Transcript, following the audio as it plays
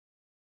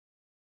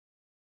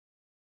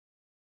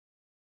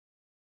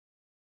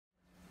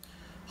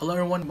Hello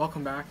everyone,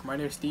 welcome back. My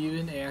name is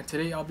Steven, and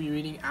today I'll be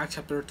reading Acts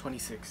chapter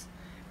 26.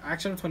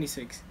 Acts chapter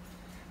 26.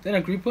 Then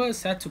Agrippa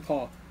said to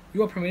Paul,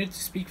 "You are permitted to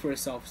speak for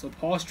yourself." So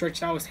Paul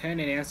stretched out his hand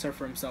and answered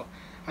for himself,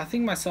 "I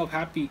think myself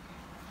happy,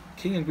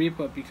 King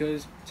Agrippa,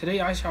 because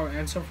today I shall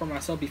answer for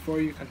myself before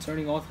you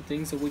concerning all the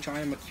things of which I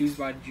am accused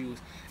by the Jews,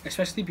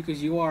 especially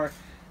because you are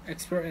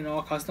expert in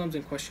all customs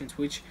and questions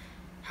which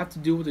have to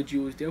do with the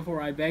Jews. Therefore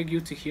I beg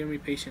you to hear me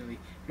patiently.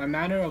 My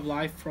manner of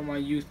life from my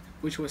youth,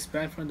 which was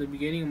spent from the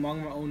beginning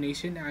among my own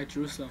nation at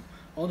Jerusalem.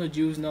 All the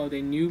Jews know,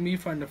 they knew me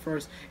from the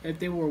first, if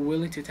they were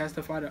willing to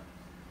testify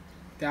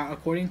that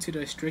according to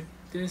the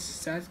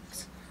strictest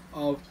sects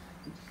of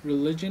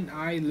religion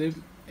I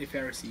live a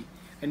Pharisee.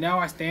 And now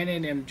I stand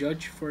and am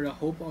judged for the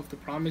hope of the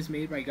promise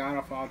made by God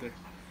our Father.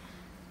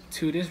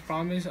 To this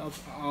promise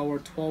of our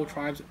 12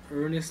 tribes,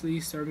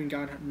 earnestly serving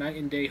God night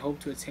and day, hope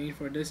to attain.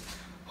 For this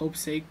hope's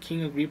sake,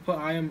 King Agrippa,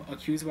 I am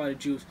accused by the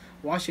Jews.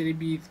 Why should it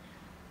be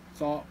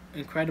thought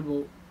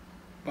incredible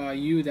by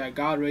you that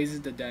God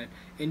raises the dead?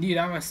 Indeed,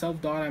 I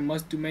myself thought I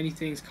must do many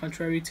things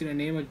contrary to the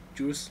name of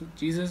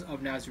Jesus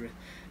of Nazareth.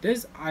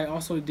 This I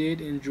also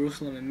did in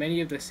Jerusalem, and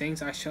many of the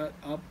saints I shut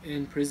up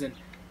in prison,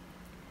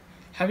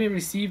 having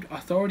received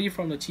authority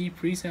from the chief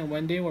priests, and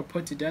when they were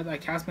put to death, I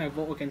cast my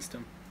vote against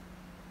them.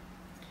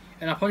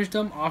 And I punished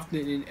them often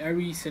in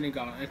every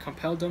synagogue, and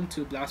compelled them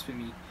to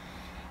blasphemy.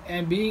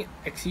 And being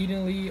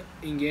exceedingly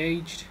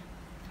engaged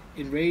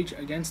in rage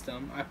against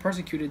them, I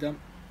persecuted them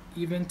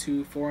even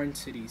to foreign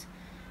cities.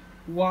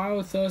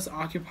 While thus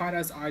occupied,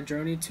 as I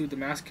journeyed to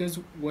Damascus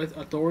with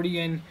authority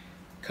and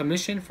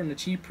commission from the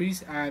chief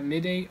priests, at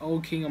midday,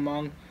 O king,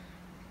 among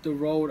the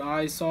road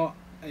I saw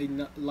a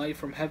light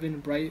from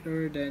heaven,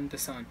 brighter than the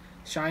sun,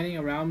 shining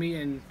around me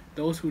and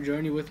those who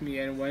journey with me.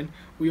 And when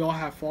we all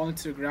have fallen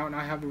to the ground,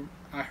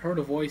 I heard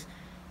a voice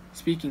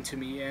speaking to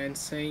me and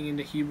saying in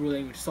the Hebrew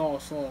language, "Saul,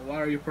 Saul, why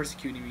are you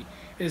persecuting me?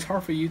 It is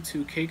hard for you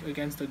to kick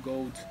against the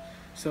goads."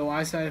 So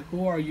I said,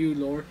 "Who are you,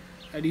 Lord?"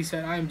 And he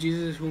said, "I am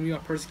Jesus whom you are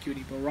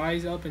persecuting. But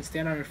rise up and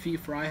stand on your feet,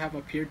 for I have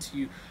appeared to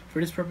you for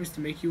this purpose, to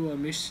make you a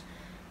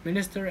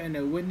minister and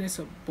a witness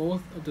of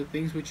both of the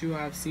things which you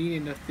have seen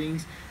and the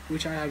things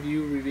which I have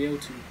you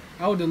revealed to.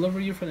 I will deliver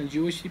you from the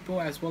Jewish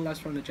people as well as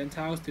from the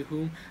Gentiles, to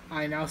whom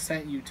I now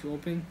sent you, to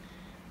open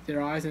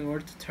their eyes in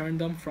order to turn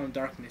them from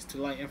darkness to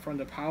light, and from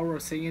the power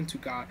of Satan to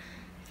God.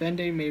 Then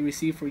they may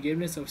receive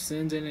forgiveness of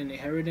sins and an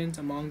inheritance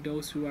among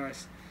those who are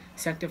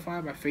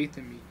sanctified by faith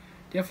in me."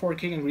 Therefore,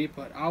 King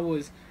Agrippa, I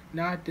was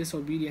not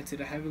disobedient to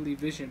the heavenly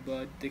vision,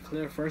 but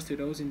declared first to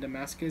those in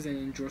Damascus and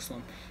in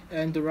Jerusalem,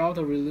 and throughout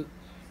the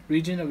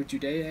region of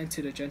Judea, and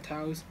to the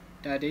Gentiles,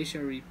 that they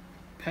shall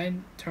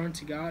repent, turn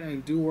to God,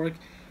 and do work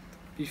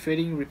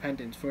befitting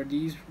repentance. For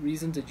these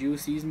reasons the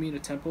Jews seized me in the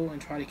temple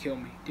and tried to kill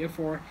me.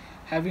 Therefore,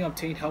 having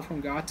obtained help from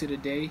God to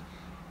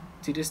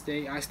this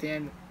day, I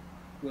stand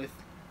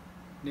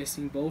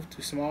witnessing both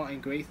to small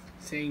and great,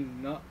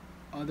 saying no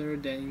other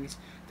things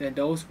than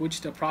those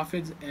which the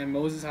prophets and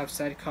Moses have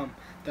said come,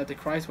 that the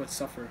Christ would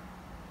suffer,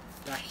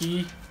 that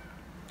he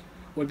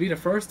would be the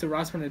first to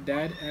rise from the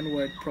dead, and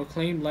would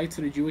proclaim light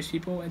to the Jewish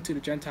people and to the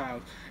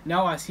Gentiles.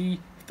 Now as he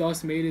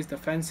thus made his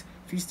defense,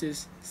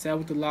 Festus said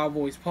with a loud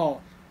voice,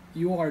 "Paul,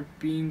 you are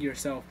being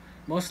yourself.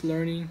 Much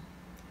learning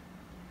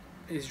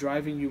is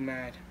driving you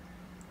mad."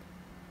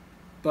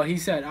 But he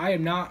said, "I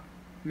am not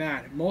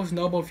mad, most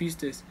noble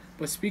Festus,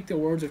 but speak the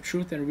words of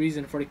truth and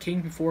reason, for the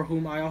king before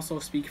whom I also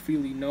speak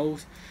freely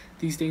knows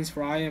these things,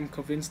 for I am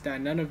convinced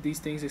that none of these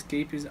things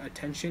escape his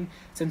attention,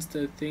 since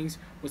the things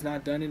was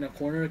not done in a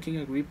corner. King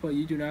Agrippa,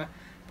 you do not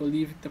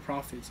believe the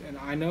prophets, and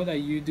I know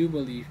that you do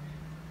believe."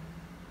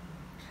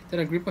 Then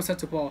Agrippa said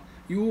to Paul,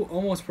 "You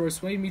almost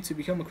persuade me to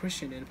become a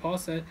Christian." And Paul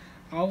said,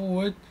 "I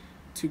would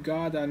to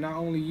God that not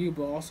only you,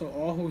 but also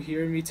all who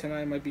hear me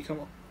tonight might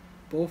become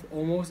both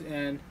almost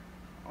and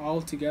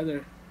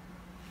altogether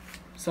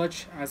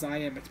such as I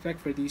am. Expect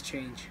for these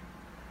chains."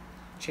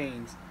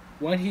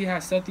 When he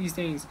had said these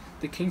things,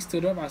 the king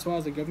stood up, as well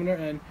as the governor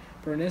and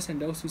Bernice and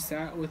those who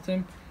sat with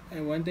him.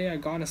 And when they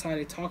had gone aside,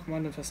 they talked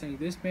among themselves, saying,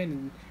 "This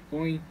man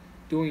is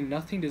doing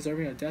nothing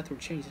deserving of death or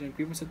chains." And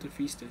Agrippa said to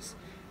Festus,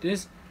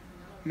 "This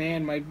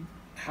man might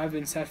have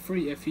been set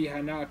free if he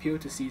had not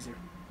appealed to Caesar."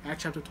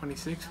 Acts chapter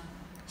 26.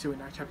 See you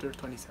in Acts chapter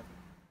 27.